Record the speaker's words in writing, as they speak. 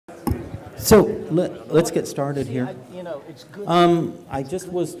So let's get started here. I just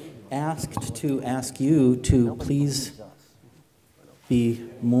was asked to ask you to please be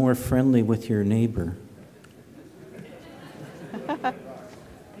more friendly with your neighbor. Not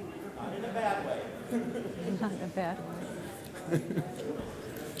in a bad way. Not in a bad way.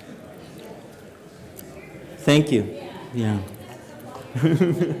 Thank you. Yeah.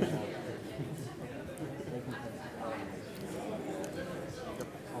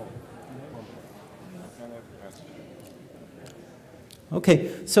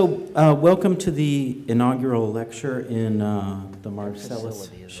 Okay, so welcome to the inaugural lecture in the Marcellus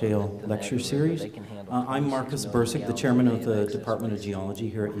Shale Lecture Series. I'm Marcus Bursick, the chairman of the Department of Geology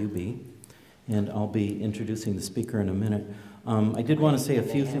here at UB, and I'll be introducing the speaker in a minute. I did want to say a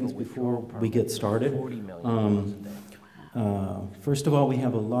few things before we get started. First of all, we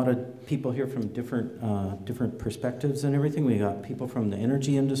have a lot of people here from different perspectives and everything. We got people from the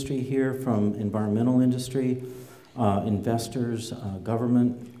energy industry here, from environmental industry, investors,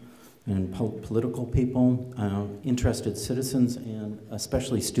 government, and political people, interested citizens, and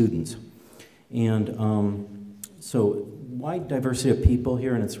especially students. And so wide diversity of people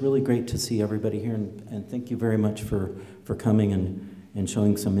here, and it's really great to see everybody here, and thank you very much for coming and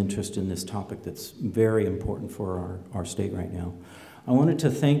showing some interest in this topic that's very important for our state right now. I wanted to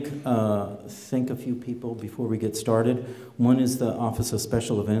thank a few people before we get started. One is the Office of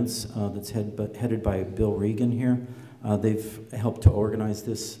Special Events that's headed by Bill Regan here. They've helped to organize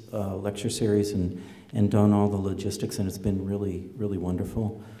this lecture series and done all the logistics, and it's been really, really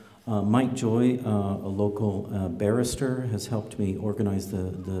wonderful. Mike Joy, a local barrister, has helped me organize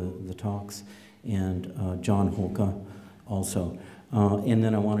the talks, and John Holka also. And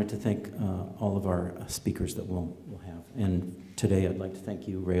then I wanted to thank all of our speakers that we'll have. And today I'd like to thank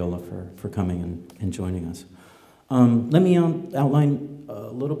you, Rayloa, for coming and joining us. Let me outline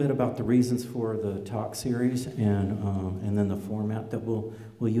a little bit about the reasons for the talk series and then the format that we'll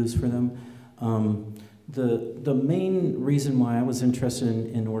use for them. The main reason why I was interested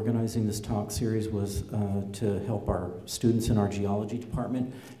in organizing this talk series was to help our students in our geology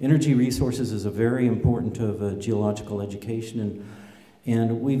department. Energy resources is a very important of a geological education,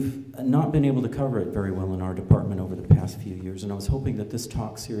 and we've not been able to cover it very well in our department over the past few years, and I was hoping that this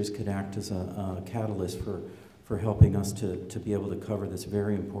talk series could act as a catalyst for helping us to be able to cover this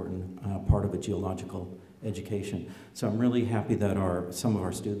very important part of a geological education. So I'm really happy that some of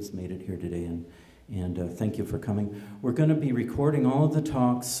our students made it here today, and thank you for coming. We're going to be recording all of the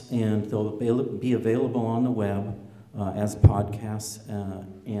talks, and they'll be available on the web as podcasts,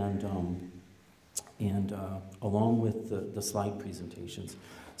 and along with the slide presentations.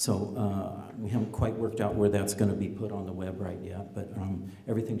 So we haven't quite worked out where that's going to be put on the web right yet, but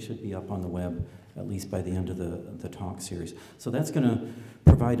everything should be up on the web at least by the end of the talk series. So that's going to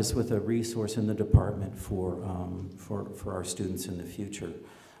provide us with a resource in the department for our students in the future.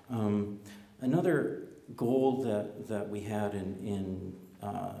 Another goal that we had in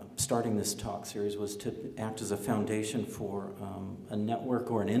starting this talk series was to act as a foundation for a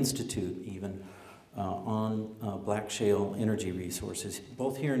network or an institute even on black shale energy resources,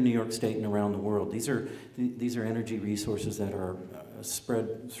 both here in New York State and around the world. These are energy resources that are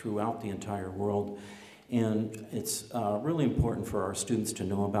spread throughout the entire world, and it's really important for our students to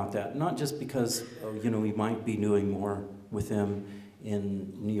know about that. Not just because we might be doing more with them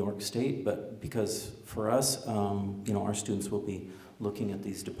in New York State, but because for us, our students will be looking at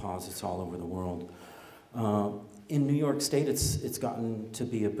these deposits all over the world. In New York State, it's gotten to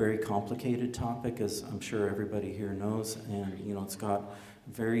be a very complicated topic, as I'm sure everybody here knows, and it's got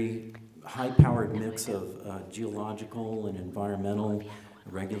a very high-powered mix of geological and environmental,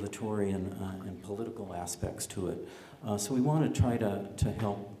 regulatory, and political aspects to it. So we want to try to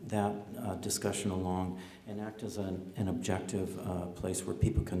help that discussion along and act as an objective place where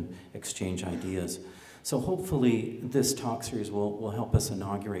people can exchange ideas. So hopefully this talk series will help us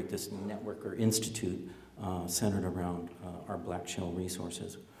inaugurate this network or institute centered around our black shale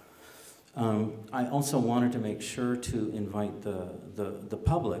resources. I also wanted to make sure to invite the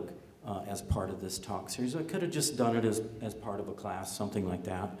public as part of this talk series. I could have just done it as part of a class, something like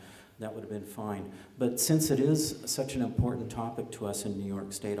that. That would have been fine. But since it is such an important topic to us in New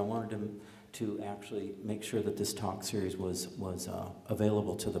York State, I wanted to actually make sure that this talk series was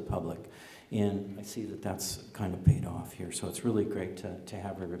available to the public. And I see that that's kind of paid off here. So it's really great to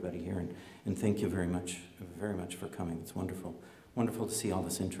have everybody here. And thank you very much for coming. It's wonderful. Wonderful to see all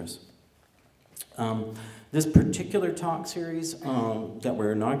this interest. This particular talk series that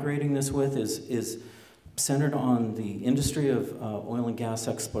we're inaugurating this with is centered on the industry of oil and gas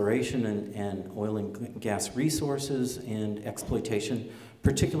exploration and oil and gas resources and exploitation,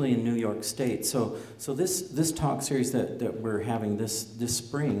 particularly in New York State. So this talk series that we're having this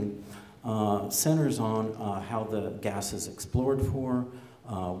spring centers on how the gas is explored for,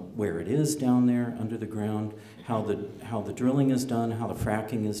 where it is down there under the ground, how the drilling is done, how the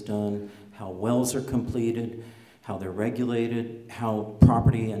fracking is done, how wells are completed, how they're regulated, how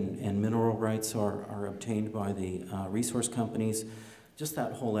property and mineral rights are obtained by the resource companies, just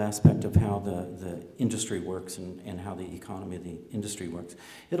that whole aspect of how the industry works and how the economy of the industry works.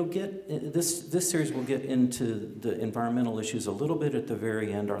 This series will get into the environmental issues a little bit at the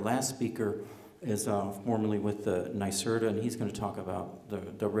very end. Our last speaker is formerly with the NYSERDA, and he's going to talk about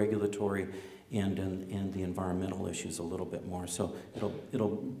the regulatory and the environmental issues a little bit more. So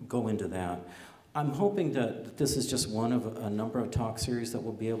it'll go into that. I'm hoping that this is just one of a number of talk series that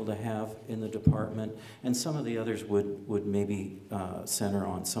we'll be able to have in the department, and some of the others would maybe center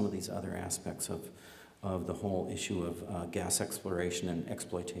on some of these other aspects of the whole issue of gas exploration and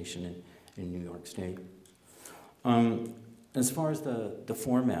exploitation in New York State. As far as the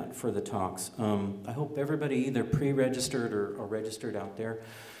format for the talks, I hope everybody either pre-registered or registered out there.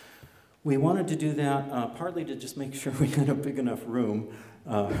 We wanted to do that partly to just make sure we had a big enough room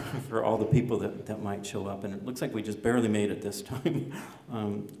for all the people that might show up, and it looks like we just barely made it this time,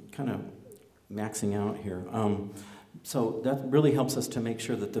 kind of maxing out here. So that really helps us to make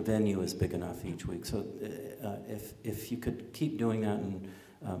sure that the venue is big enough each week. So if you could keep doing that and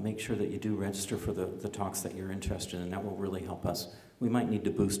make sure that you do register for the talks that you're interested in, that will really help us. We might need to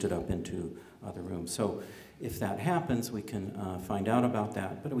boost it up into other rooms. So if that happens, we can find out about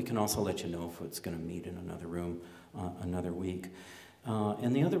that, but we can also let you know if it's going to meet in another room another week.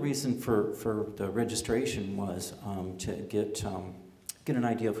 And the other reason for the registration was to get an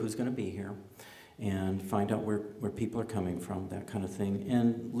idea of who's going to be here and find out where people are coming from, that kind of thing,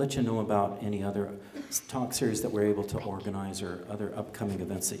 and let you know about any other talk series that we're able to organize or other upcoming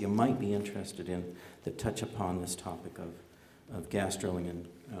events that you might be interested in that touch upon this topic of gas drilling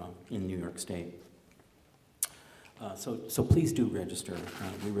in New York State. So please do register.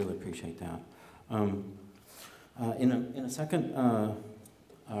 We really appreciate that. In a second,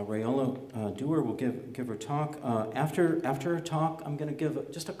 Rayloa Dewar will give her talk. After her talk, I'm going to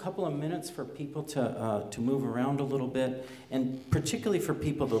give just a couple of minutes for people to move around a little bit, and particularly for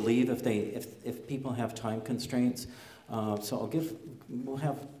people to leave if people have time constraints. So we'll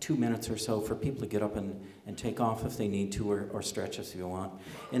have 2 minutes or so for people to get up and take off if they need to, or stretch if you want,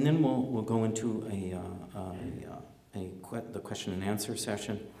 and then we'll go into the question and answer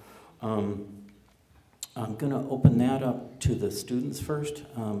session. I'm going to open that up to the students first,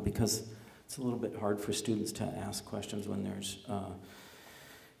 because it's a little bit hard for students to ask questions when there's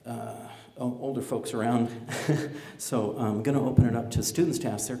older folks around. So I'm going to open it up to students to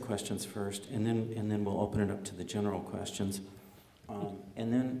ask their questions first, and then we'll open it up to the general questions.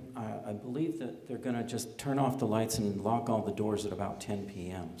 And then I believe that they're going to just turn off the lights and lock all the doors at about 10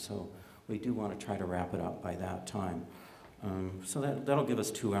 p.m. So we do want to try to wrap it up by that time. So that'll give us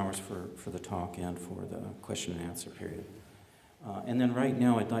 2 hours for the talk and for the question and answer period. And then right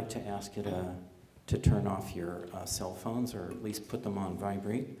now I'd like to ask you to turn off your cell phones, or at least put them on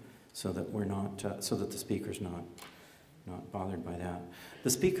vibrate, so that we're not so that the speaker's not bothered by that.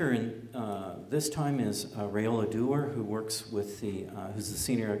 The speaker this time is Rayloa Dewar, who works with who's the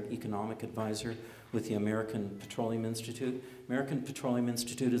senior economic advisor with the American Petroleum Institute. American Petroleum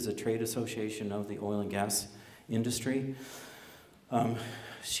Institute is a trade association of the oil and gas industry.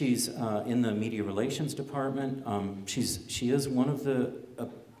 She's in the media relations department. She is one of the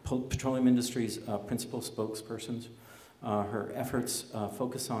petroleum industry's principal spokespersons. Her efforts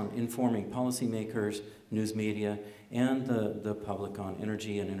focus on informing policymakers, news media, and the public on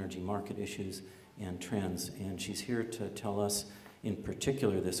energy and energy market issues and trends. And she's here to tell us, in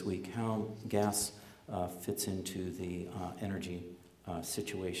particular this week, how gas fits into the energy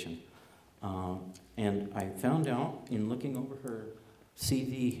situation. And I found out in looking over her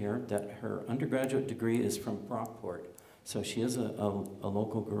CV here that her undergraduate degree is from Brockport. So she is a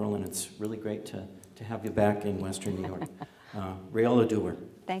local girl, and it's really great to have you back in Western New York. Rayloa Dewar.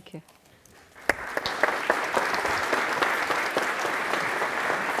 Thank you.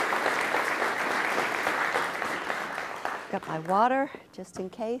 Got my water, just in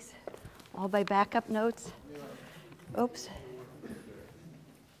case. All my backup notes. Oops.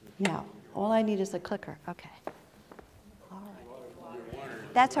 Now, all I need is a clicker. Okay. All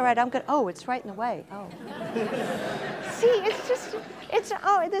right. That's all right. I'm good. Oh, it's right in the way. Oh. See,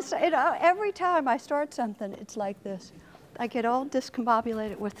 every time I start something, it's like this. I get all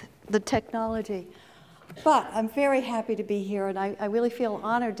discombobulated with the technology. But I'm very happy to be here, and I really feel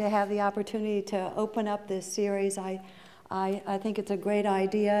honored to have the opportunity to open up this series. I think it's a great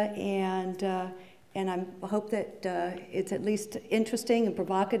idea, and I hope that it's at least interesting and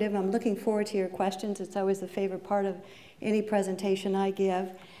provocative. I'm looking forward to your questions. It's always the favorite part of any presentation I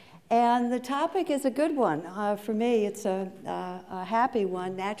give. And the topic is a good one. For me, it's a happy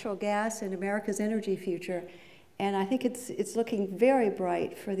one, natural gas and America's energy future. And I think it's looking very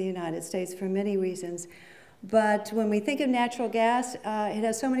bright for the United States for many reasons. But when we think of natural gas, it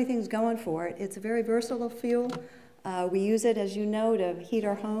has so many things going for it. It's a very versatile fuel. We use it, as you know, to heat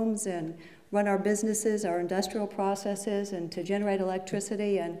our homes and run our businesses, our industrial processes, and to generate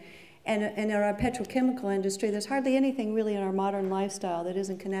electricity. And in our petrochemical industry, there's hardly anything really in our modern lifestyle that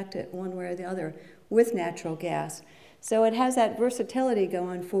isn't connected one way or the other with natural gas. So it has that versatility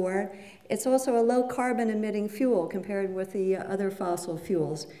going for it. It's also a low carbon emitting fuel compared with the other fossil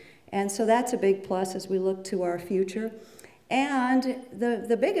fuels. And so that's a big plus as we look to our future. And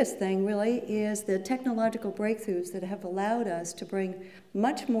the biggest thing really is the technological breakthroughs that have allowed us to bring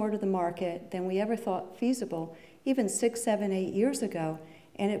much more to the market than we ever thought feasible, even 6, 7, 8 years ago.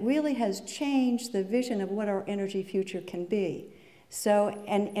 And it really has changed the vision of what our energy future can be. So,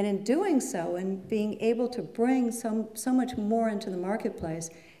 and in doing so, and being able to bring so much more into the marketplace,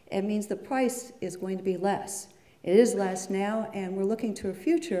 it means the price is going to be less. It is less now, and we're looking to a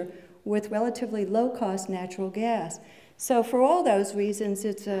future with relatively low-cost natural gas. So for all those reasons,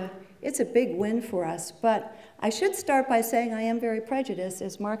 it's a big win for us. But I should start by saying I am very prejudiced.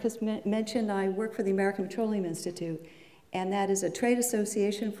 As Mark has mentioned, I work for the American Petroleum Institute, and that is a trade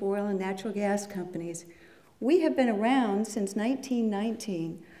association for oil and natural gas companies. We have been around since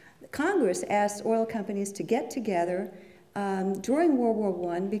 1919. Congress asked oil companies to get together during World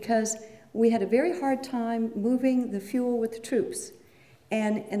War I because we had a very hard time moving the fuel with the troops.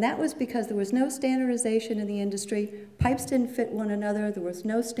 And that was because there was no standardization in the industry. Pipes didn't fit one another. There was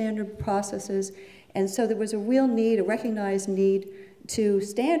no standard processes. And so there was a real need, a recognized need to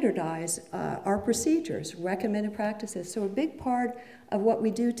standardize our procedures, recommended practices. So a big part of what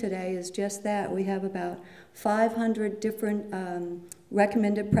we do today is just that. We have about 500 different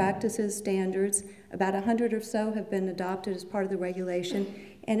recommended practices, standards. About 100 or so have been adopted as part of the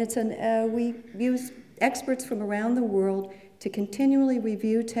regulation. And it's we use experts from around the world to continually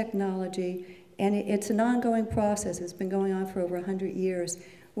review technology, and it's an ongoing process. It's been going on for over 100 years.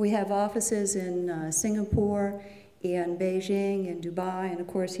 We have offices in Singapore, in Beijing, in Dubai, and of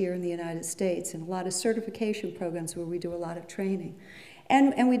course here in the United States, and a lot of certification programs where we do a lot of training.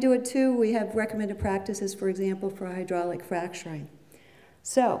 And we do it too. We have recommended practices, for example, for hydraulic fracturing.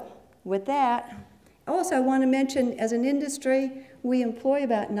 So with that, also I want to mention, as an industry, we employ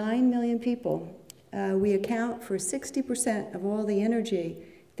about 9 million people. We account for 60% of all the energy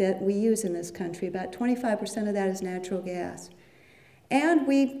that we use in this country. About 25% of that is natural gas. And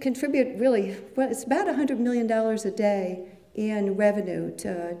we contribute really, well, it's about $100 million a day in revenue,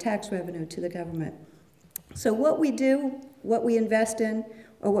 tax revenue to the government. So what we do, what we invest in,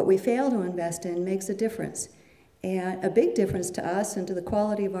 or what we fail to invest in makes a difference, and a big difference to us and to the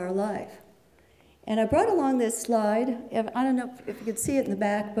quality of our life. And I brought along this slide. I don't know if you can see it in the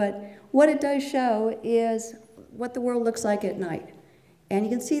back, but what it does show is what the world looks like at night. And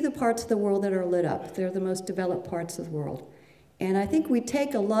you can see the parts of the world that are lit up. They're the most developed parts of the world. And I think we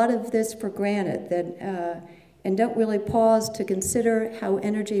take a lot of this for granted that, and don't really pause to consider how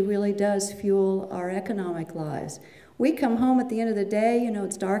energy really does fuel our economic lives. We come home at the end of the day, you know,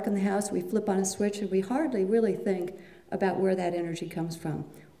 it's dark in the house, we flip on a switch, and we hardly really think about where that energy comes from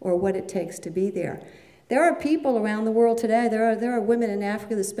or what it takes to be there. There are people around the world today, there are women in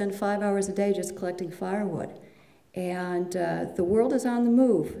Africa that spend 5 hours a day just collecting firewood. And the world is on the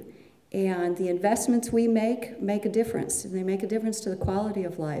move. And the investments we make a difference. And they make a difference to the quality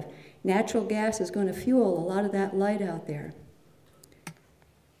of life. Natural gas is going to fuel a lot of that light out there.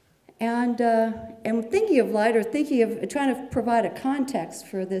 And thinking of light, or thinking of trying to provide a context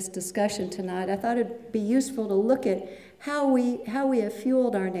for this discussion tonight, I thought it'd be useful to look at how we have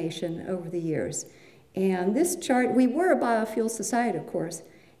fueled our nation over the years. And this chart, we were a biofuel society, of course,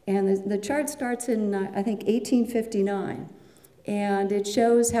 and the chart starts in, I think, 1859. And it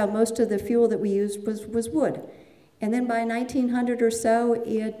shows how most of the fuel that we used was wood. And then by 1900 or so,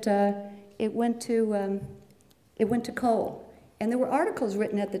 it went to coal. And there were articles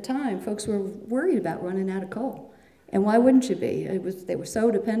written at the time. Folks were worried about running out of coal. And why wouldn't you be? They were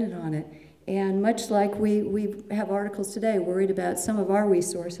so dependent on it. And much like we have articles today worried about some of our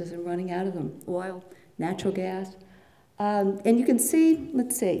resources and running out of them, oil, natural gas. And you can see,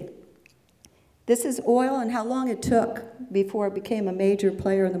 let's see, this is oil and how long it took before it became a major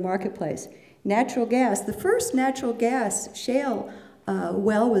player in the marketplace. Natural gas, the first natural gas shale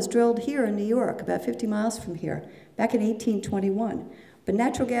well was drilled here in New York, about 50 miles from here, back in 1821. But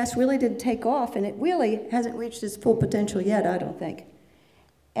natural gas really didn't take off, and it really hasn't reached its full potential yet, I don't think.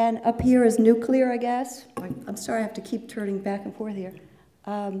 And up here is nuclear, I guess. I'm sorry, I have to keep turning back and forth here.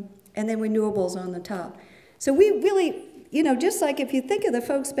 And then renewables on the top. So we really, you know, just like if you think of the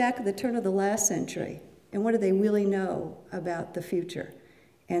folks back at the turn of the last century, and what do they really know about the future?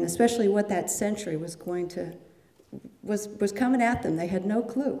 And especially what that century was going to, was coming at them. They had no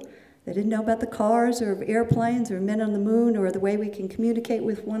clue. They didn't know about the cars or airplanes or men on the moon or the way we can communicate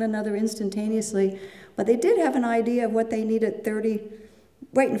with one another instantaneously. But they did have an idea of what they needed 30,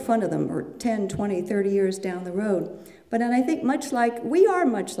 right in front of them, or 10, 20, 30 years down the road. But then I think we are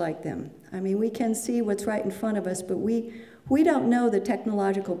much like them. I mean, we can see what's right in front of us, but we don't know the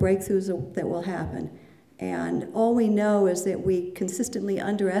technological breakthroughs that will happen. And all we know is that we consistently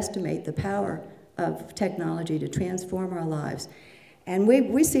underestimate the power of technology to transform our lives. And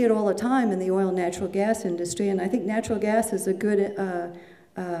we see it all the time in the oil and natural gas industry, and I think natural gas is a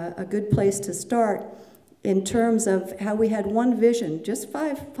good place to start in terms of how we had one vision just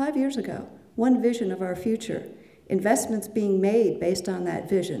five years ago, one vision of our future, investments being made based on that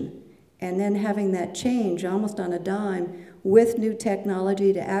vision, and then having that change almost on a dime with new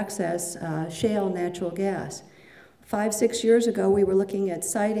technology to access shale natural gas. 5, 6 years ago, we were looking at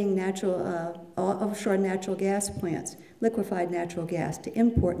siting offshore natural gas plants, liquefied natural gas, to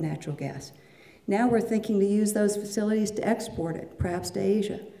import natural gas. Now we're thinking to use those facilities to export it, perhaps to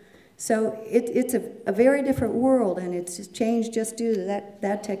Asia. So it's a very different world, and it's changed just due to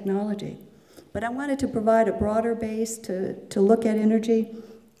that technology. But I wanted to provide a broader base to look at energy,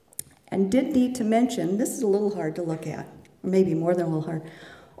 and did need to mention, this is a little hard to look at, or maybe more than a little hard.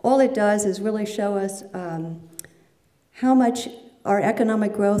 All it does is really show us how much our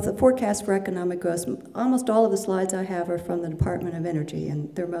economic growth, the forecast for economic growth, almost all of the slides I have are from the Department of Energy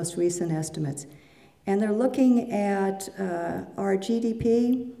and their most recent estimates. And they're looking at our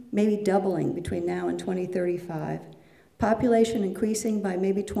GDP maybe doubling between now and 2035. Population increasing by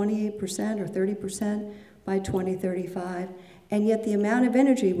maybe 28% or 30% by 2035. And yet the amount of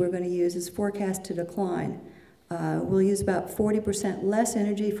energy we're going to use is forecast to decline. We'll use about 40% less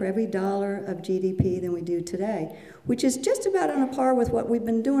energy for every dollar of GDP than we do today, which is just about on a par with what we've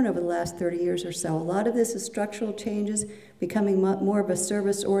been doing over the last 30 years or so. A lot of this is structural changes, becoming more of a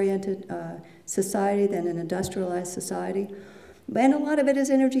service-oriented society than an industrialized society. And a lot of it is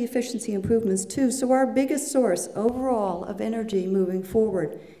energy efficiency improvements too. So our biggest source overall of energy moving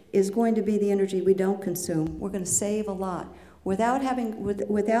forward is going to be the energy we don't consume. We're going to save a lot.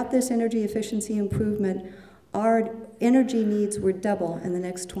 Without this energy efficiency improvement, our energy needs would double in the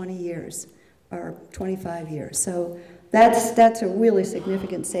next 20 years, or 25 years. So that's a really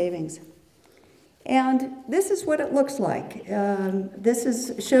significant savings. And this is what it looks like.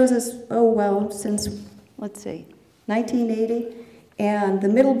 Shows us, since, let's see, 1980. And the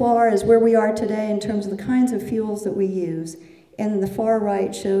middle bar is where we are today in terms of the kinds of fuels that we use. And the far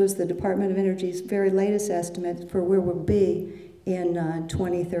right shows the Department of Energy's very latest estimate for where we'll be in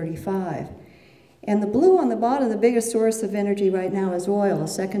 2035. And the blue on the bottom, the biggest source of energy right now is oil.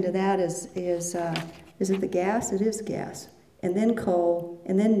 Second to that is it the gas? It is gas. And then coal,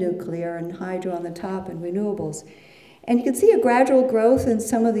 and then nuclear, and hydro on the top, and renewables. And you can see a gradual growth in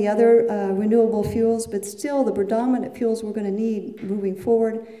some of the other renewable fuels, but still the predominant fuels we're going to need moving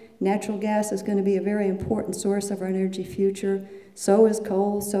forward. Natural gas is going to be a very important source of our energy future. So is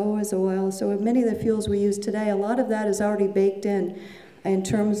coal, so is oil. So many of the fuels we use today, a lot of that is already baked in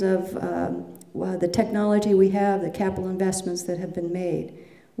terms of the technology we have, the capital investments that have been made.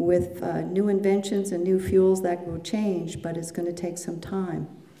 With new inventions and new fuels that will change, but it's going to take some time.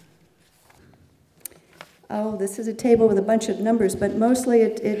 Oh, this is a table with a bunch of numbers, but mostly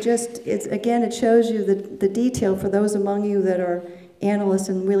it shows you the detail for those among you that are analysts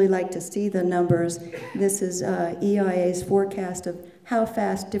and really like to see the numbers. This is EIA's forecast of how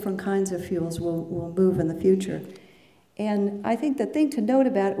fast different kinds of fuels will move in the future. And I think the thing to note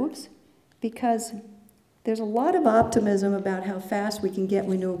about, because there's a lot of optimism about how fast we can get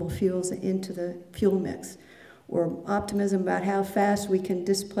renewable fuels into the fuel mix, or optimism about how fast we can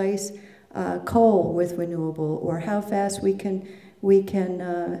displace coal with renewable, or how fast we can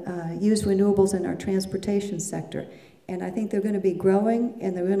use renewables in our transportation sector. And I think they're going to be growing,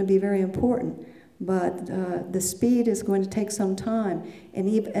 and they're going to be very important. But the speed is going to take some time. And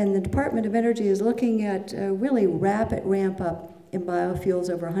the Department of Energy is looking at a really rapid ramp up in biofuels,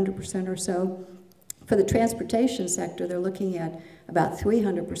 over 100% or so. For the transportation sector, they're looking at about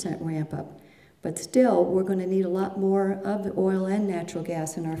 300% ramp up. But still, we're going to need a lot more of the oil and natural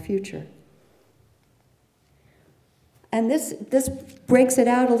gas in our future. And this breaks it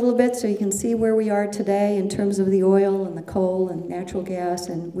out a little bit so you can see where we are today in terms of the oil and the coal and natural gas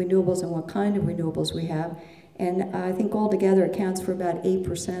and renewables and what kind of renewables we have. And I think altogether accounts for about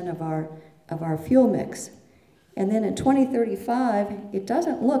 8% of our fuel mix. And then in 2035, it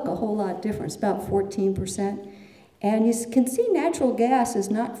doesn't look a whole lot different. It's about 14%. And you can see natural gas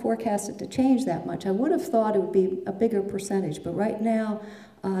is not forecasted to change that much. I would have thought it would be a bigger percentage, but right now,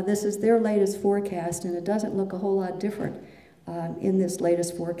 this is their latest forecast, and it doesn't look a whole lot different in this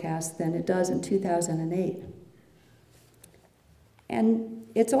latest forecast than it does in 2008. And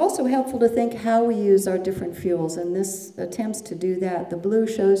it's also helpful to think how we use our different fuels, and this attempts to do that. The blue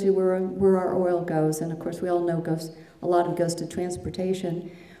shows you where our oil goes, and of course we all know a lot of it goes to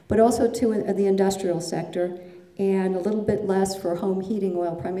transportation, but also to the industrial sector, and a little bit less for home heating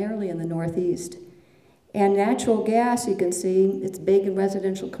oil, primarily in the Northeast. And natural gas, you can see, it's big in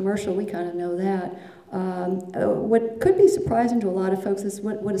residential commercial, we kind of know that. What could be surprising to a lot of folks is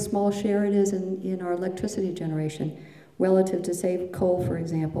what a small share it is in our electricity generation, relative to, say, coal, for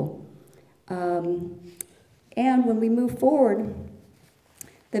example. And when we move forward,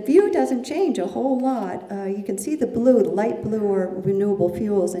 the view doesn't change a whole lot. You can see the blue, the light blue are renewable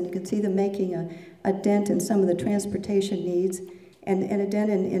fuels, and you can see them making a dent in some of the transportation needs, and a dent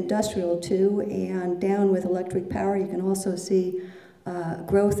in industrial too, and down with electric power you can also see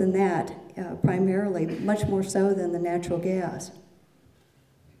growth in that, primarily, much more so than the natural gas.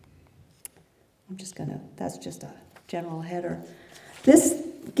 That's just a general header. This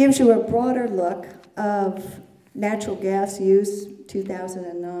gives you a broader look of natural gas use,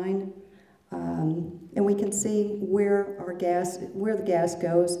 2009, and we can see where the gas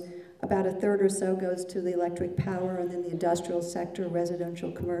goes. About a third or so goes to the electric power, and then the industrial sector,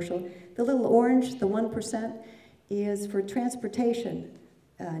 residential, commercial. The little orange, the 1%, is for transportation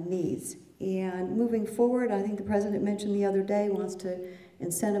needs. And moving forward, I think the president mentioned the other day, wants to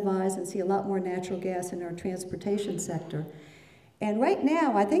incentivize and see a lot more natural gas in our transportation sector. And right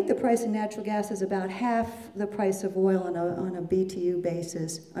now, I think the price of natural gas is about half the price of oil on a BTU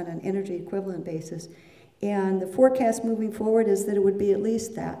basis, on an energy equivalent basis. And the forecast moving forward is that it would be at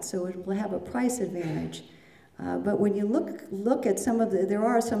least that, so it will have a price advantage. But when you look at there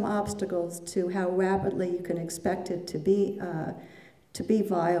are some obstacles to how rapidly you can expect it to be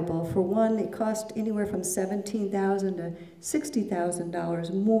viable. For one, it costs anywhere from $17,000 to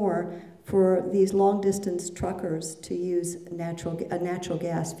 $60,000 more for these long-distance truckers to use a natural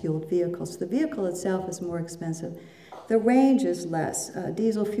gas-fueled vehicle. So the vehicle itself is more expensive. The range is less.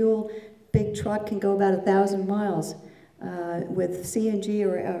 Diesel fuel, big truck can go about 1,000 miles. With CNG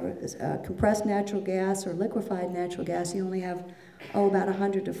or compressed natural gas or liquefied natural gas, you only have about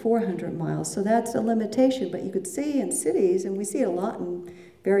 100 to 400 miles. So that's a limitation, but you could see in cities, and we see it a lot in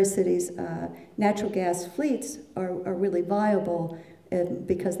various cities, natural gas fleets are really viable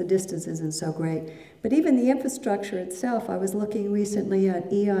because the distance isn't so great. But even the infrastructure itself, I was looking recently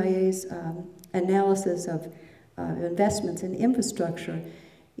at EIA's analysis of investments in infrastructure.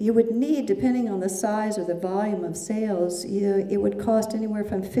 You would need, depending on the size or the volume of sales, it would cost anywhere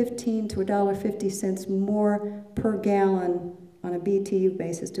from 15 to $1.50 more per gallon on a BTU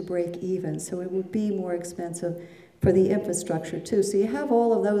basis to break even. So it would be more expensive for the infrastructure too. So you have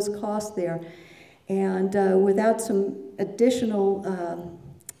all of those costs there. And without some additional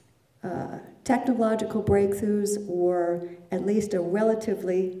technological breakthroughs, or at least a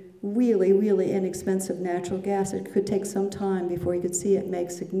relatively really inexpensive natural gas, it could take some time before you could see it make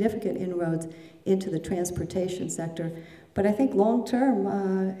significant inroads into the transportation sector. But I think long term,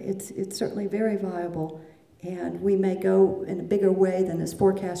 it's certainly very viable, and we may go in a bigger way than is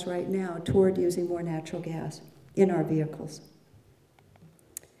forecast right now toward using more natural gas in our vehicles.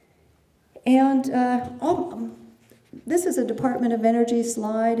 And this is a Department of Energy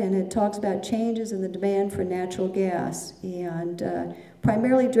slide, and it talks about changes in the demand for natural gas, and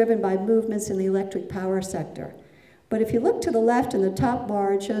primarily driven by movements in the electric power sector. But if you look to the left in the top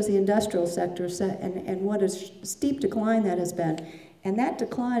bar, it shows the industrial sector and what a steep decline that has been. And that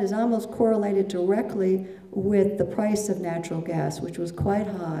decline is almost correlated directly with the price of natural gas, which was quite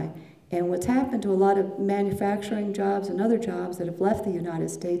high. And what's happened to a lot of manufacturing jobs and other jobs that have left the United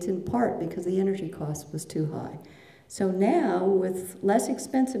States, in part because the energy cost was too high. So now, with less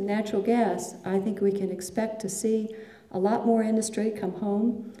expensive natural gas, I think we can expect to see a lot more industry come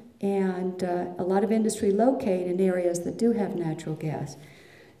home, and a lot of industry locate in areas that do have natural gas.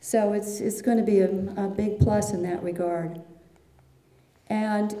 So it's going to be a big plus in that regard.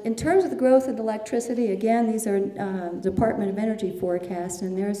 And in terms of the growth in electricity, again, these are Department of Energy forecasts,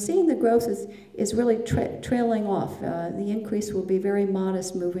 and they're seeing the growth is really trailing off. The increase will be very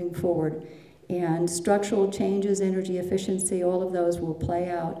modest moving forward. And structural changes, energy efficiency, all of those will play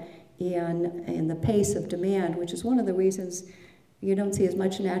out in the pace of demand, which is one of the reasons you don't see as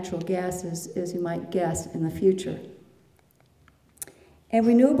much natural gas as you might guess in the future. And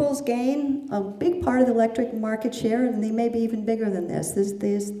renewables gain a big part of the electric market share, and they may be even bigger than this.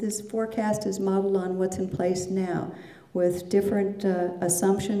 This forecast is modeled on what's in place now, with different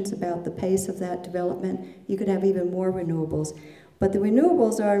assumptions about the pace of that development. You could have even more renewables. But the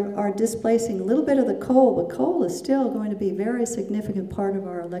renewables are displacing a little bit of the coal, but coal is still going to be a very significant part of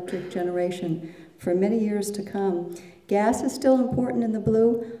our electric generation for many years to come. Gas is still important in the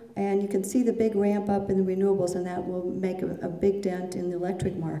blue, and you can see the big ramp up in the renewables, and that will make a big dent in the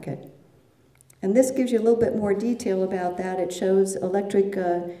electric market. And this gives you a little bit more detail about that. It shows electric,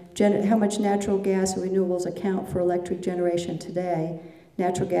 how much natural gas and renewables account for electric generation today.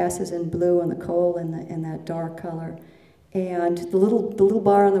 Natural gas is in blue and the coal in that dark color. And the little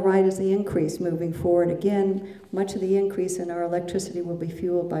bar on the right is the increase moving forward. Again, much of the increase in our electricity will be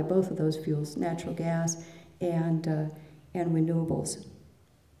fueled by both of those fuels, natural gas and renewables.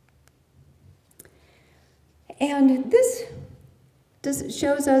 And this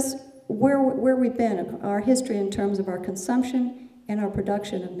shows us where we've been, our history in terms of our consumption and our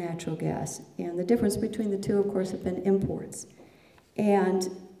production of natural gas. And the difference between the two, of course, have been imports. And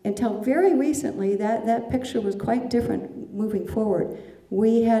until very recently, that picture was quite different moving forward.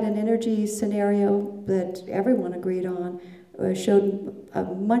 We had an energy scenario that everyone agreed on, showed a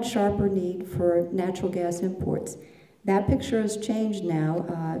much sharper need for natural gas imports. That picture has changed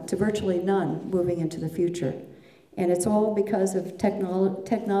now to virtually none moving into the future. And it's all because of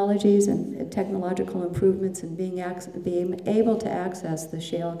technologies and technological improvements and being able to access the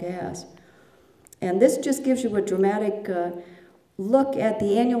shale gas. And this just gives you a dramatic look at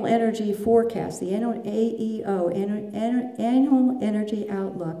the annual energy forecast, the annual AEO, Annual Energy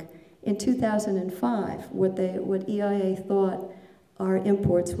Outlook in 2005, what EIA thought our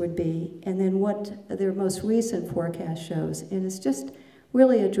imports would be, and then what their most recent forecast shows. And it's just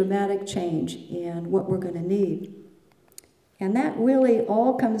really a dramatic change in what we're going to need. And that really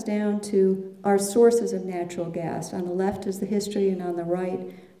all comes down to our sources of natural gas. On the left is the history, and on the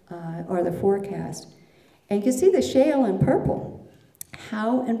right are the forecast. And you can see the shale in purple,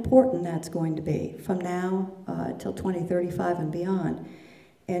 how important that's going to be from now till 2035 and beyond.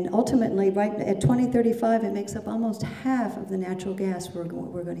 And ultimately, right at 2035, it makes up almost half of the natural gas we're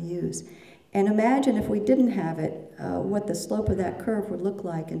going to use. And imagine if we didn't have it, what the slope of that curve would look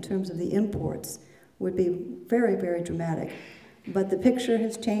like in terms of the imports would be very, very dramatic. But the picture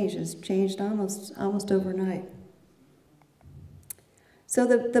has changed almost overnight. So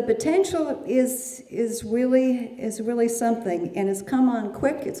the potential is really something, and it's come on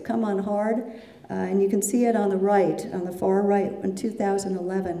quick, it's come on hard, and you can see it on the right, on the far right, in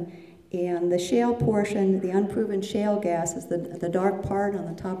 2011. And the shale portion, the unproven shale gas, is the dark part on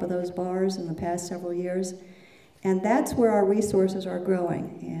the top of those bars in the past several years. And that's where our resources are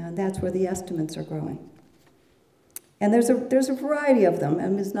growing, and that's where the estimates are growing. And there's a variety of them,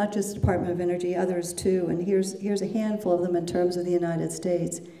 and it's not just the Department of Energy, others too, and here's a handful of them in terms of the United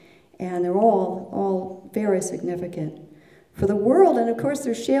States. And they're all very significant. For the world, and of course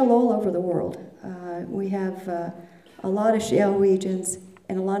there's shale all over the world. We have a lot of shale regions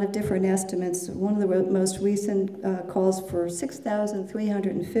and a lot of different estimates. One of the most recent calls for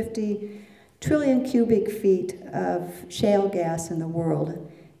 6,350 trillion cubic feet of shale gas in the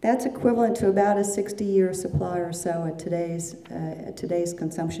world. That's equivalent to about a 60-year supply or so at today's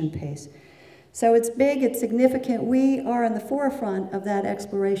consumption pace. So it's big, it's significant. We are in the forefront of that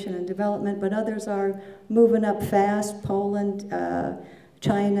exploration and development, but others are moving up fast. Poland,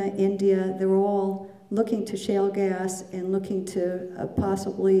 China, India, they're all looking to shale gas and looking to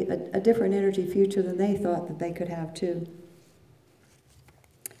possibly a different energy future than they thought that they could have too.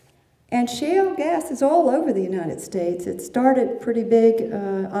 And shale gas is all over the United States. It started pretty big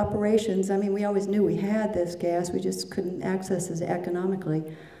operations. I mean, we always knew we had this gas, we just couldn't access it economically.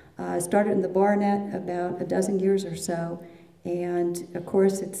 It started in the Barnett about a dozen years or so. And of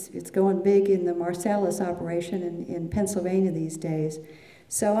course, it's going big in the Marcellus operation in Pennsylvania these days.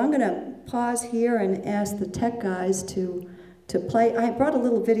 So I'm gonna pause here and ask the tech guys to play. I brought a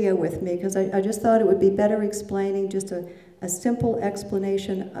little video with me because I just thought it would be better explaining just a simple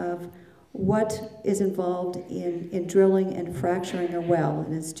explanation of what is involved in drilling and fracturing a well.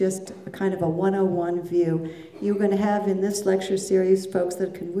 And it's just a kind of a 101 view. You're going to have in this lecture series folks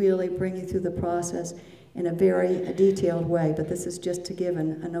that can really bring you through the process in a very detailed way, but this is just to give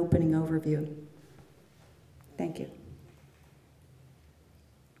an opening overview. Thank you.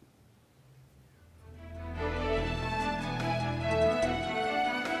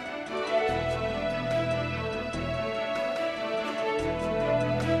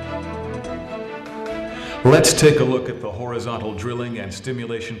 Let's take a look at the horizontal drilling and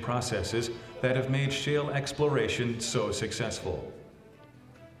stimulation processes that have made shale exploration so successful.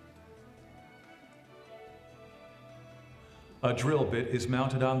 A drill bit is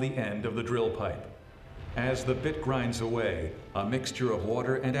mounted on the end of the drill pipe. As the bit grinds away, a mixture of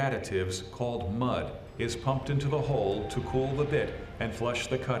water and additives called mud is pumped into the hole to cool the bit and flush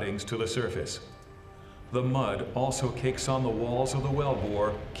the cuttings to the surface. The mud also cakes on the walls of the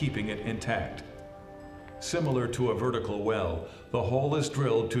wellbore, keeping it intact. Similar to a vertical well, the hole is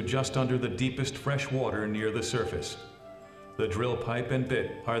drilled to just under the deepest fresh water near the surface. The drill pipe and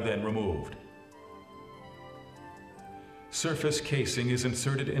bit are then removed. Surface casing is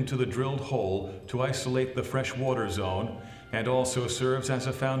inserted into the drilled hole to isolate the fresh water zone and also serves as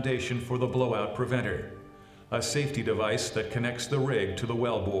a foundation for the blowout preventer, a safety device that connects the rig to the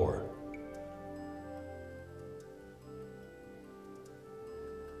wellbore.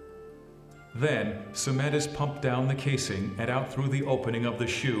 Then, cement is pumped down the casing and out through the opening of the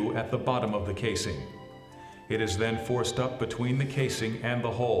shoe at the bottom of the casing. It is then forced up between the casing and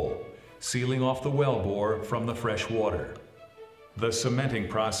the hole, sealing off the wellbore from the fresh water. The cementing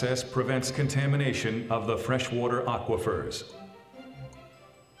process prevents contamination of the freshwater aquifers.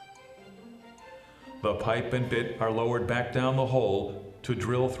 The pipe and bit are lowered back down the hole to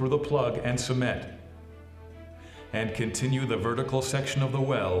drill through the plug and cement, and continue the vertical section of the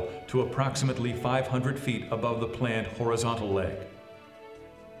well to approximately 500 feet above the planned horizontal leg.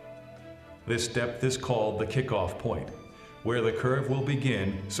 This depth is called the kickoff point, where the curve will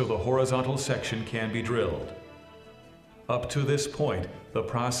begin so the horizontal section can be drilled. Up to this point, the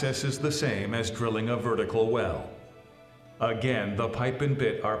process is the same as drilling a vertical well. Again, the pipe and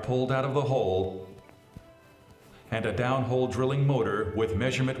bit are pulled out of the hole, and a downhole drilling motor with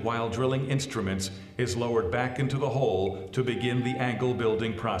measurement while drilling instruments is lowered back into the hole to begin the angle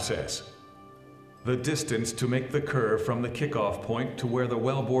building process. The distance to make the curve from the kickoff point to where the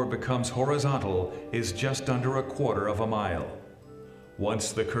wellbore becomes horizontal is just under 1/4 mile.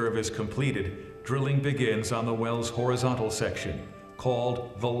 Once the curve is completed, drilling begins on the well's horizontal section,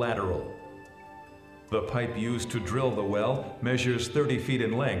 called the lateral. The pipe used to drill the well measures 30 feet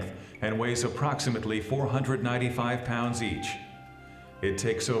in length and weighs approximately 495 pounds each. It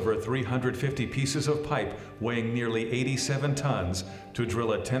takes over 350 pieces of pipe weighing nearly 87 tons to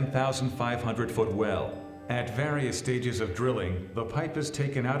drill a 10,500-foot well. At various stages of drilling, the pipe is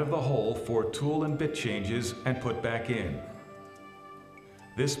taken out of the hole for tool and bit changes and put back in.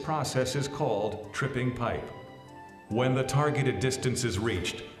 This process is called tripping pipe. When the targeted distance is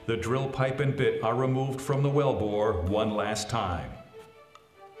reached, the drill pipe and bit are removed from the wellbore one last time.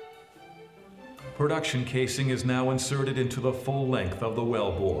 Production casing is now inserted into the full length of the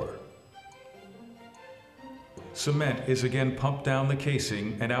wellbore. Cement is again pumped down the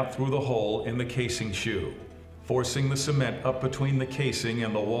casing and out through the hole in the casing shoe, forcing the cement up between the casing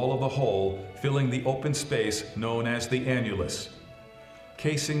and the wall of the hole, filling the open space known as the annulus.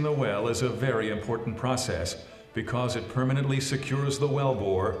 Casing the well is a very important process because it permanently secures the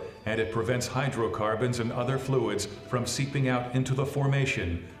wellbore and it prevents hydrocarbons and other fluids from seeping out into the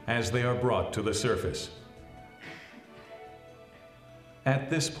formation as they are brought to the surface. At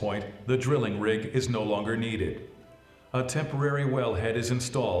this point, the drilling rig is no longer needed. A temporary wellhead is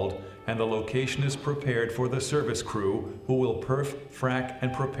installed and the location is prepared for the service crew who will perf, frack,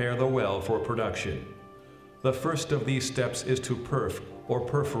 and prepare the well for production. The first of these steps is to perf, or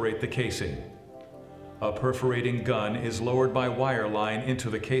perforate the casing. A perforating gun is lowered by wire line into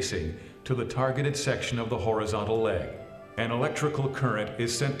the casing to the targeted section of the horizontal leg. An electrical current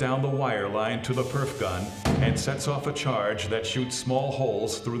is sent down the wire line to the perf gun and sets off a charge that shoots small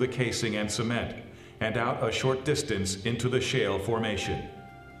holes through the casing and cement and out a short distance into the shale formation.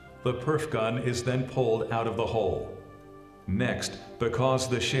 The perf gun is then pulled out of the hole. Next, because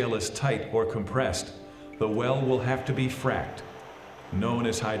the shale is tight or compressed, the well will have to be fracked. Known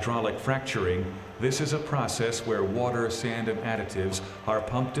as hydraulic fracturing, this is a process where water, sand, and additives are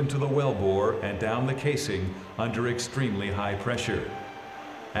pumped into the wellbore and down the casing under extremely high pressure.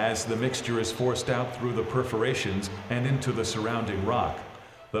 As the mixture is forced out through the perforations and into the surrounding rock,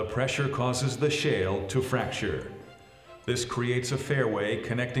 the pressure causes the shale to fracture. This creates a fairway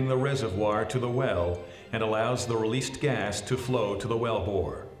connecting the reservoir to the well and allows the released gas to flow to the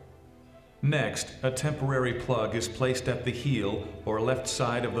wellbore. Next, a temporary plug is placed at the heel or left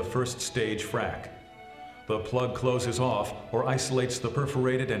side of the first stage frac. The plug closes off or isolates the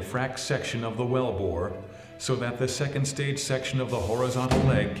perforated and fracked section of the wellbore so that the second stage section of the horizontal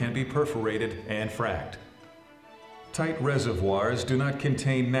leg can be perforated and fracked. Tight reservoirs do not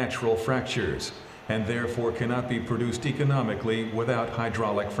contain natural fractures and therefore cannot be produced economically without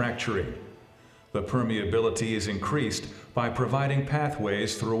hydraulic fracturing. The permeability is increased by providing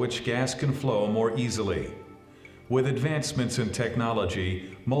pathways through which gas can flow more easily. With advancements in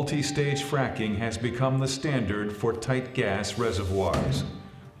technology, multi-stage fracking has become the standard for tight gas reservoirs.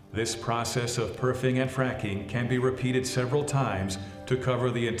 This process of perfing and fracking can be repeated several times to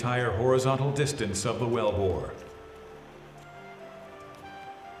cover the entire horizontal distance of the wellbore.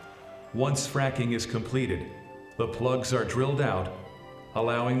 Once fracking is completed, the plugs are drilled out,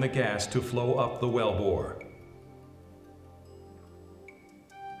 allowing the gas to flow up the wellbore.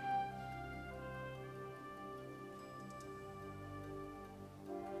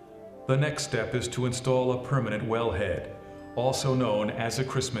 The next step is to install a permanent wellhead, also known as a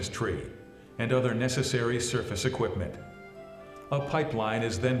Christmas tree, and other necessary surface equipment. A pipeline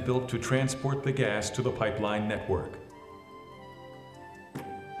is then built to transport the gas to the pipeline network.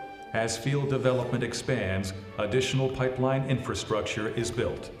 As field development expands, additional pipeline infrastructure is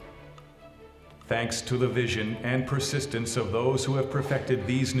built. Thanks to the vision and persistence of those who have perfected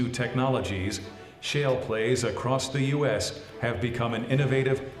these new technologies, shale plays across the U.S. have become an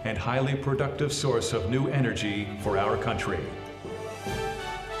innovative and highly productive source of new energy for our country.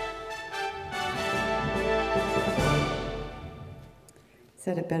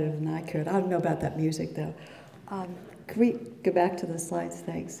 Said it better than I could. I don't know about that music, though. Could we go back to the slides?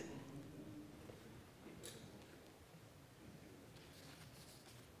 Thanks.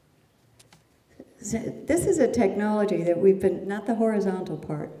 So this is a technology that we've been, not the horizontal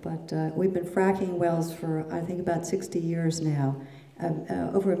part, but we've been fracking wells for, I think, about 60 years now,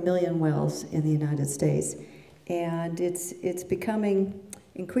 over 1 million wells in the United States. And it's becoming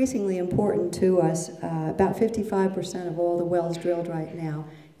increasingly important to us. About 55% of all the wells drilled right now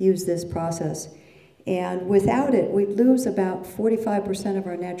use this process. And without it, we'd lose about 45% of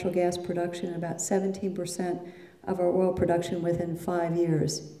our natural gas production, about 17% of our oil production within 5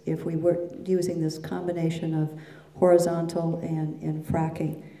 years if we were using this combination of horizontal and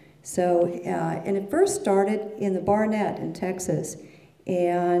fracking. So, and it first started in the Barnett in Texas.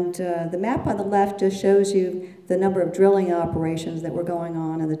 And the map on the left just shows you the number of drilling operations that were going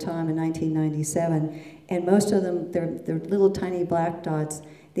on at the time in 1997. And most of them, they're little tiny black dots.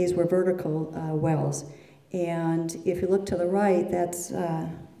 These were vertical wells. And if you look to the right, that's,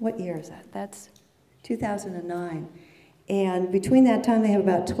 what year is that? That's 2009. And between that time, they have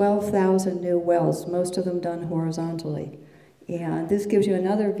about 12,000 new wells, most of them done horizontally. And this gives you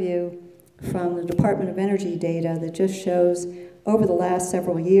another view from the Department of Energy data that just shows over the last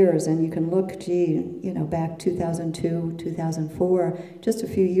several years, and you can look, back 2002, 2004, just a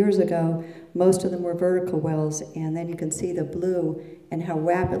few years ago, most of them were vertical wells, and then you can see the blue and how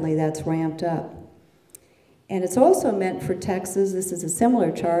rapidly that's ramped up. And it's also meant for Texas. This is a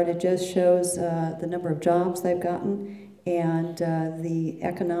similar chart. It just shows the number of jobs they've gotten and the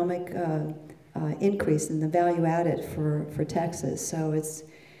economic increase in the value added for Texas. So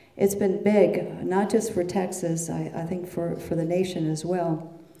it's been big, not just for Texas, I think for the nation as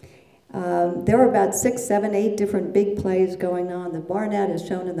well. There are about 6, 7, 8 different big plays going on. The Barnett is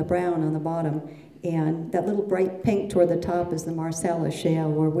shown in the brown on the bottom, and that little bright pink toward the top is the Marcellus Shale,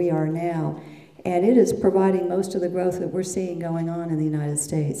 where we are now. And it is providing most of the growth that we're seeing going on in the United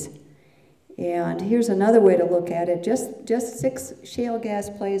States. And here's another way to look at it. Just 6 shale gas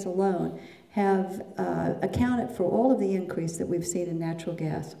plays alone have accounted for all of the increase that we've seen in natural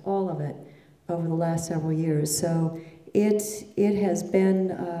gas, all of it, over the last several years. So it has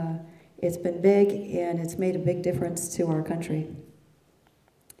been, it's been big, and it's made a big difference to our country.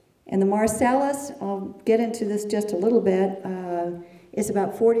 And the Marcellus, I'll get into this just a little bit, it's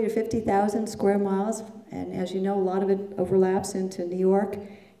about 40 to 50,000 square miles, and as you know, a lot of it overlaps into New York.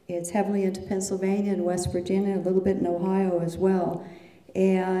 It's heavily into Pennsylvania and West Virginia, a little bit in Ohio as well.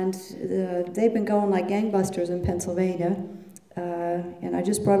 And they've been going like gangbusters in Pennsylvania. And I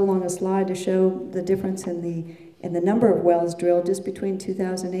just brought along a slide to show the difference in the number of wells drilled just between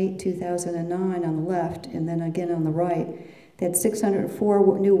 2008 and 2009 on the left, and then again on the right. They had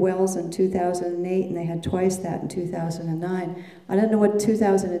 604 new wells in 2008, and they had twice that in 2009. I don't know what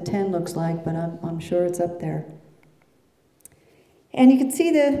 2010 looks like, but I'm sure it's up there. And you can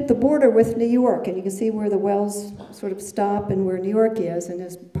see the border with New York, and you can see where the wells sort of stop and where New York is. And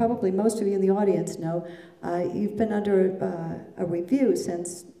as probably most of you in the audience know, you've been under a review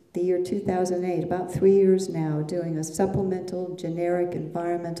since the year 2008, about 3 years now, doing a supplemental generic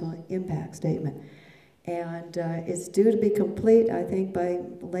environmental impact statement. And it's due to be complete, I think, by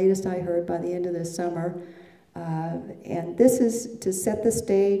the latest I heard, by the end of this summer. And this is to set the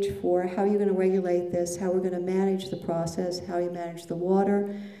stage for how you're going to regulate this, how we're going to manage the process, how you manage the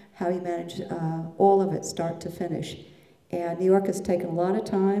water, how you manage all of it, start to finish. And New York has taken a lot of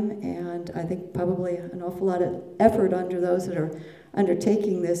time, and I think probably an awful lot of effort under those that are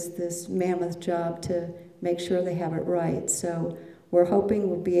undertaking this mammoth job to make sure they have it right. So we're hoping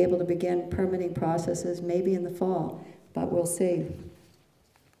we'll be able to begin permitting processes maybe in the fall, but we'll see.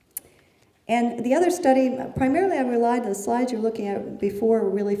 And the other study, primarily I relied on the slides you're looking at before,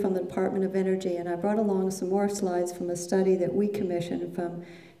 really from the Department of Energy, and I brought along some more slides from a study that we commissioned from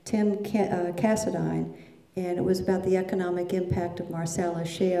Tim Cassadine, and it was about the economic impact of Marcellus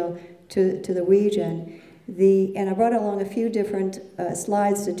Shale to the region. And I brought along a few different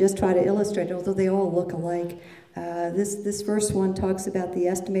slides to just try to illustrate, although they all look alike. This first one talks about the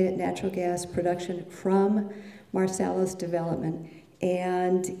estimated natural gas production from Marcellus development.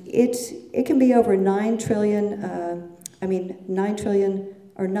 And it can be over 9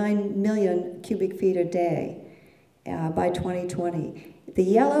 million cubic feet a day by 2020. The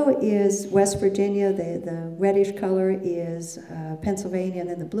yellow is West Virginia, the reddish color is Pennsylvania, and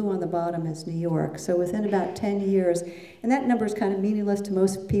then the blue on the bottom is New York. So within about 10 years, and that number is kind of meaningless to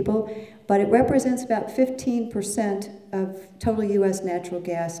most people, but it represents about 15% of total US natural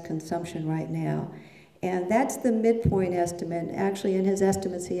gas consumption right now. And that's the midpoint estimate. Actually, in his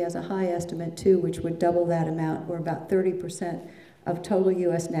estimates, he has a high estimate too, which would double that amount, or about 30% of total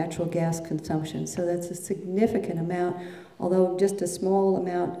US natural gas consumption. So that's a significant amount, although just a small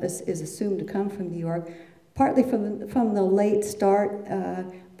amount is assumed to come from New York, partly from the late start,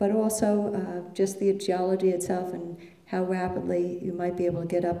 but also just the geology itself and how rapidly you might be able to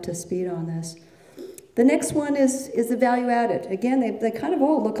get up to speed on this. The next one is the value added. Again, they kind of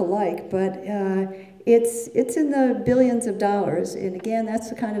all look alike, but it's in the billions of dollars. And again, that's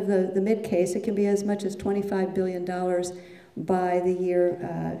the kind of the mid case. It can be as much as $25 billion by the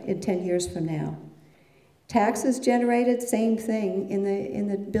year, in 10 years from now. Taxes generated, same thing, in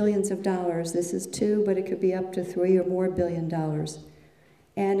the billions of dollars. This is 2, but it could be up to 3 or more billion dollars.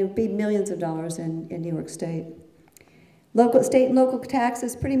 And it would be millions of dollars in New York State. State and local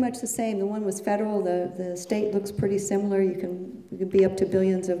taxes, pretty much the same. The one was federal, the state looks pretty similar. You can be up to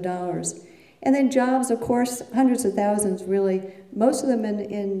billions of dollars. And then jobs, of course, hundreds of thousands really, most of them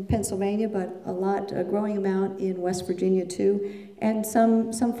in Pennsylvania, but a growing amount in West Virginia too, and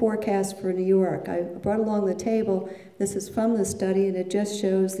some forecasts for New York. I brought along the table. This is from the study, and it just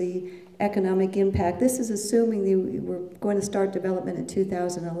shows the economic impact. This is assuming we're going to start development in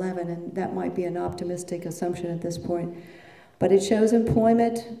 2011, and that might be an optimistic assumption at this point. But it shows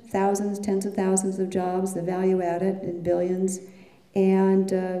employment, thousands, tens of thousands of jobs, the value added in billions, and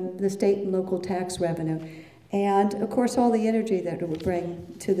the state and local tax revenue, and of course all the energy that it would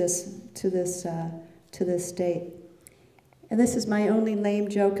bring to this state. And this is my only lame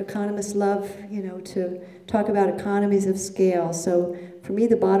joke. Economists love, to talk about economies of scale. So for me,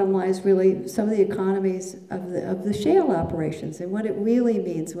 the bottom line is really some of the economies of the shale operations and what it really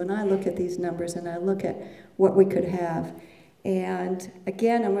means when I look at these numbers and I look at what we could have. And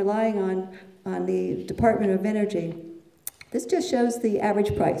again, I'm relying on the Department of Energy. This just shows the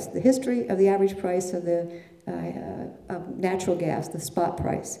average price, the history of the average price of of natural gas, the spot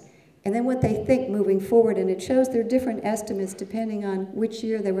price. And then what they think moving forward, and it shows their different estimates depending on which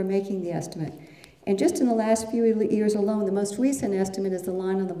year they were making the estimate. And just in the last few years alone, the most recent estimate is the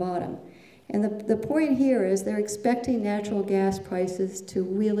line on the bottom. And the point here is they're expecting natural gas prices to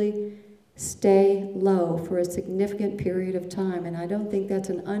really stay low for a significant period of time. And I don't think that's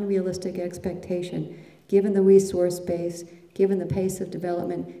an unrealistic expectation, given the resource base, given the pace of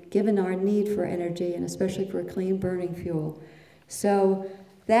development, given our need for energy, and especially for clean burning fuel. So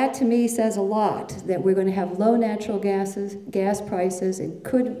that to me says a lot, that we're going to have low natural gas prices and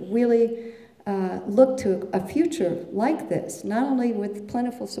could really look to a future like this, not only with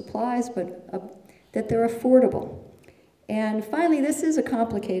plentiful supplies, but that they're affordable. And finally, this is a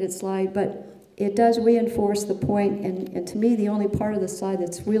complicated slide, but it does reinforce the point, and to me, the only part of the slide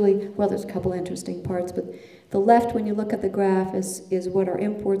that's really, well, there's a couple interesting parts, but the left, when you look at the graph, is what our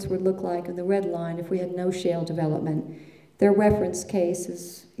imports would look like in the red line if we had no shale development. Their reference case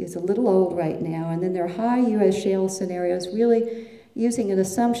is a little old right now, and then their high U.S. shale scenarios really using an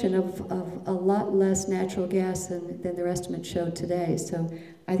assumption of a lot less natural gas than their estimates showed today. So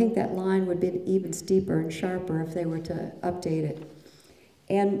I think that line would be even steeper and sharper if they were to update it.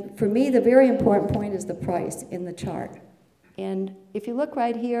 And for me, the very important point is the price in the chart. And if you look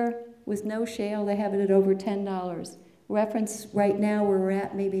right here, with no shale, they have it at over $10. Reference right now, where we're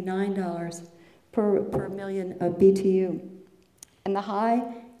at maybe $9 per million of BTU. And the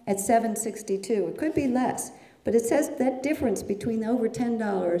high at $7.62. It could be less, but it says that difference between the over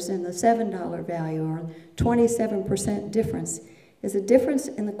 $10 and the $7 value, or 27% difference, is a difference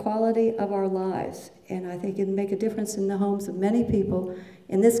in the quality of our lives. And I think it can make a difference in the homes of many people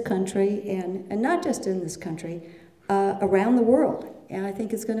in this country, and not just in this country, around the world. And I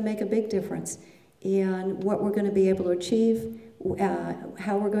think it's going to make a big difference in what we're going to be able to achieve,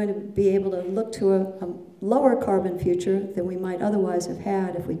 how we're going to be able to look to a lower carbon future than we might otherwise have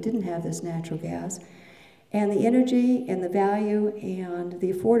had if we didn't have this natural gas. And the energy and the value and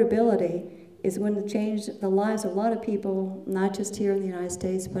the affordability is going to change the lives of a lot of people, not just here in the United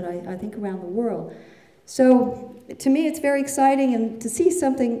States, but I think around the world. So to me, it's very exciting, and to see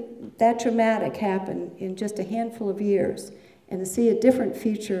something that dramatic happen in just a handful of years, and to see a different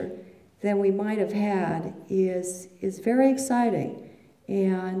future than we might have had is very exciting.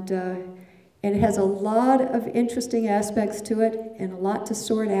 And it has a lot of interesting aspects to it and a lot to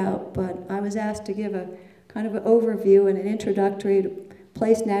sort out, but I was asked to give a kind of an overview and an introductory to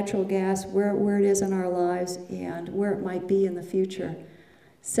place natural gas where it is in our lives and where it might be in the future.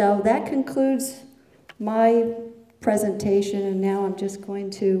 So that concludes my presentation, and now I'm just going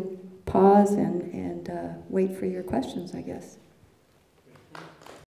to pause and wait for your questions, I guess.